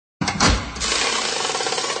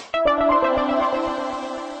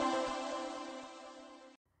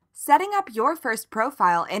Setting up your first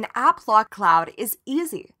profile in AppLock Cloud is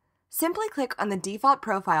easy. Simply click on the default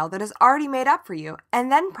profile that is already made up for you and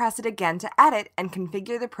then press it again to edit and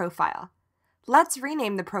configure the profile. Let's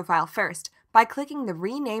rename the profile first by clicking the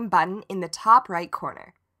Rename button in the top right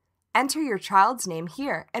corner. Enter your child's name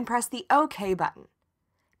here and press the OK button.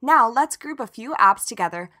 Now let's group a few apps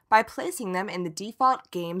together by placing them in the default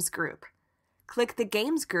Games group. Click the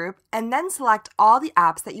Games group and then select all the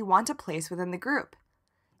apps that you want to place within the group.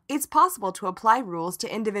 It's possible to apply rules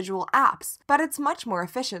to individual apps, but it's much more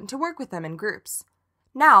efficient to work with them in groups.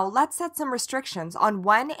 Now, let's set some restrictions on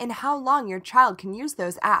when and how long your child can use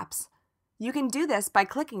those apps. You can do this by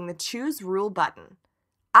clicking the Choose Rule button.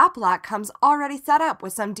 AppLock comes already set up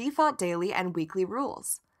with some default daily and weekly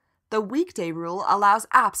rules. The weekday rule allows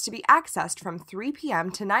apps to be accessed from 3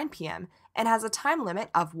 p.m. to 9 p.m. and has a time limit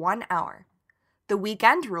of 1 hour. The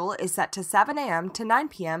weekend rule is set to 7 a.m. to 9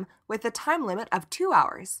 p.m. with a time limit of 2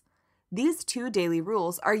 hours. These two daily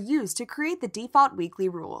rules are used to create the default weekly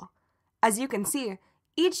rule. As you can see,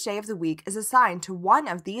 each day of the week is assigned to one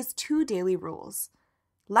of these two daily rules.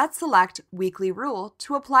 Let's select Weekly Rule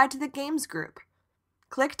to apply to the Games group.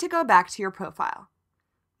 Click to go back to your profile.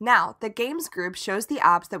 Now, the Games group shows the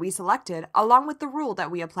apps that we selected along with the rule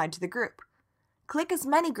that we applied to the group. Click as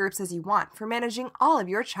many groups as you want for managing all of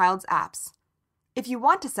your child's apps. If you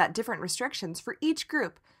want to set different restrictions for each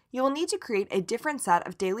group, you will need to create a different set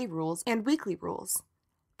of daily rules and weekly rules.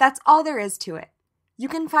 That's all there is to it. You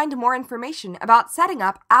can find more information about setting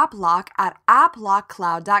up AppLock at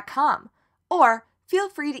applockcloud.com, or feel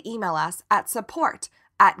free to email us at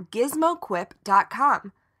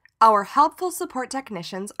support@gizmoquip.com. Our helpful support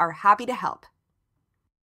technicians are happy to help.